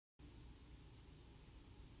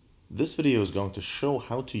This video is going to show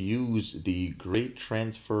how to use the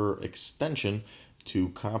GradeTransferer extension to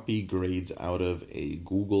copy grades out of a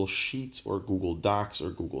Google Sheets or Google Docs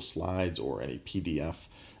or Google Slides or any PDF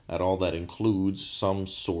at all that includes some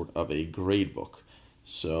sort of a gradebook.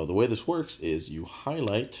 So the way this works is you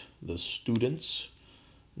highlight the students'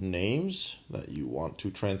 names that you want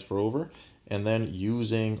to transfer over, and then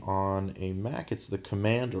using on a Mac it's the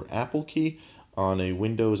Command or Apple key. On a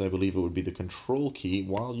Windows, I believe it would be the Control key.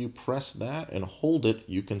 While you press that and hold it,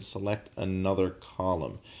 you can select another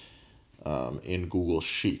column in Google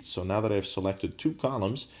Sheets. So now that I've selected two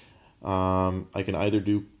columns, I can either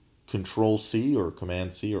do Control C or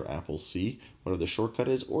Command C or Apple C, whatever the shortcut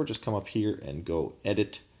is, or just come up here and go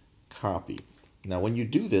Edit, Copy. Now when you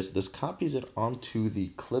do this, this copies it onto the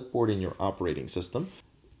clipboard in your operating system.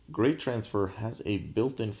 GradeTransferer has a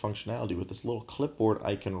built-in functionality with this little clipboard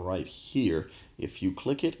icon right here. If you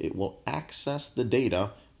click it, it will access the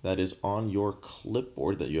data that is on your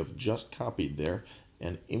clipboard that you have just copied there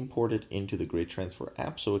and import it into the GradeTransferer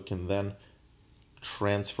app so it can then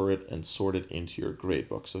transfer it and sort it into your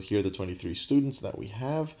gradebook. So here are the 23 students that we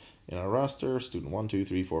have in our roster, student 1, 2,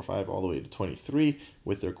 3, 4, 5, all the way to 23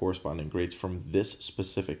 with their corresponding grades from this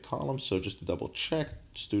specific column. So just to double check,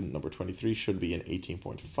 student number 23 should be in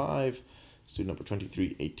 18.5, student number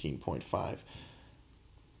 23, 18.5.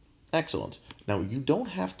 Excellent. Now you don't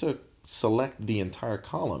have to select the entire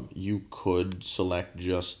column. You could select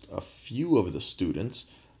just a few of the students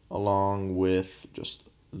along with just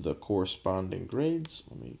the corresponding grades.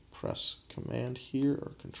 Let me press Command here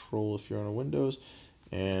or Control if you're on a Windows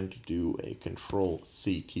and do a Control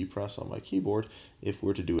C key press on my keyboard. If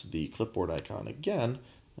we're to do the clipboard icon again,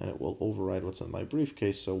 and it will override what's in my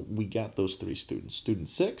briefcase. So we got those three students. Student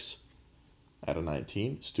 6 at a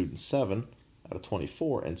 19, student 7 at a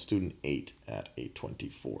 24, and student 8 at a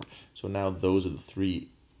 24. So now those are the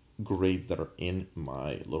three grades that are in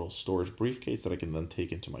my little storage briefcase that I can then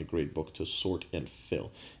take into my gradebook to sort and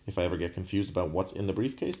fill. If I ever get confused about what's in the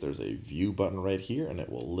briefcase, there's a view button right here and it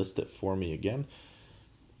will list it for me again,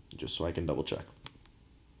 just so I can double check.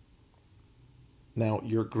 Now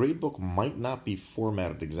your gradebook might not be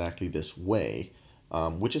formatted exactly this way,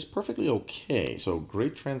 which is perfectly okay. So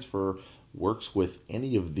GradeTransferer works with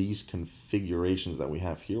any of these configurations that we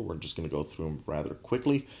have here. We're just going to go through them rather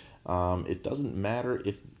quickly. It doesn't matter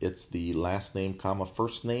if it's the last name, comma,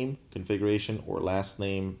 first name configuration or last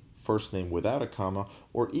name, first name without a comma,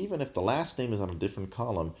 or even if the last name is on a different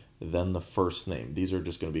column than the first name. These are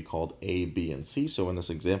just going to be called A, B, and C. So in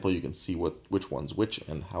this example, you can see which one's which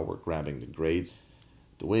and how we're grabbing the grades.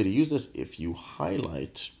 The way to use this, if you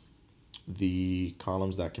highlight the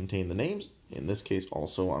columns that contain the names, in this case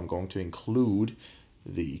also I'm going to include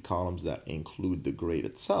the columns that include the grade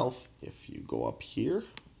itself. If you go up here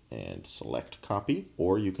and select copy,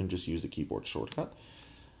 or you can just use the keyboard shortcut,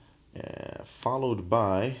 followed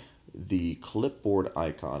by the clipboard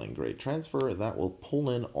icon in GradeTransferer, that will pull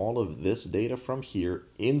in all of this data from here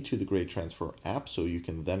into the GradeTransferer app, so you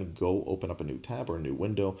can then go open up a new tab or a new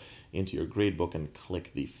window into your gradebook and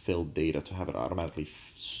click the fill data to have it automatically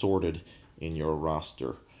sorted in your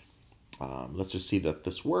roster. Let's just see that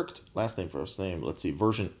this worked. Last name, first name. Let's see,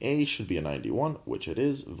 version A should be a 91, which it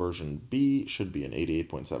is. Version B should be an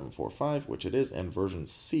 88.745, which it is. And version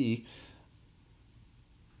C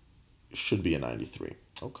should be a 93.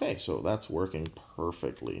 Okay, so that's working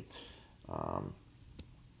perfectly.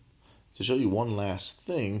 To show you one last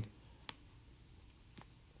thing,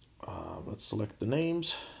 let's select the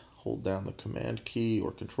names, hold down the Command key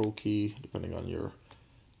or Control key, depending on your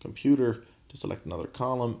computer, to select another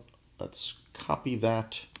column. Let's copy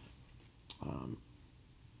that.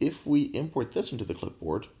 If we import this into the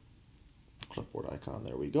clipboard icon,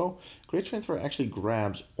 there we go. GradeTransferer actually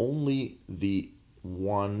grabs only the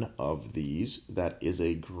one of these that is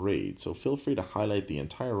a grade. So feel free to highlight the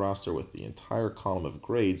entire roster with the entire column of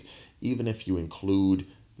grades, even if you include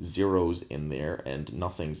zeros in there and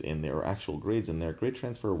nothings in there or actual grades in there.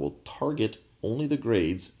 GradeTransferer will target only the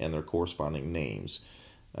grades and their corresponding names.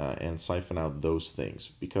 And siphon out those things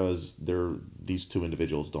because these two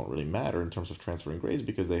individuals don't really matter in terms of transferring grades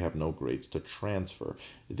because they have no grades to transfer.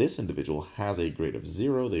 This individual has a grade of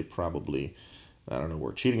 0. They probably, I don't know,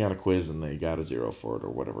 were cheating on a quiz and they got a 0 for it or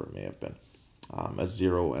whatever it may have been. A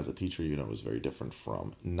 0 as a teacher, you know, is very different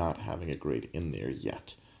from not having a grade in there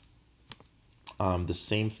yet. The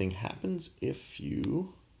same thing happens if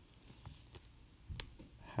you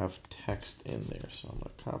have text in there. So I'm going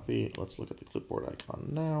to copy. Let's look at the clipboard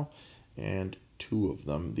icon now. And two of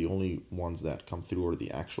them, the only ones that come through are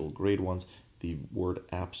the actual grade ones. The word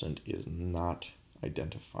absent is not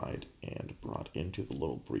identified and brought into the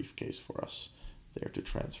little briefcase for us. there to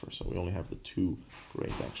transfer. So we only have the 2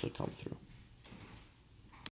 grades actually come through.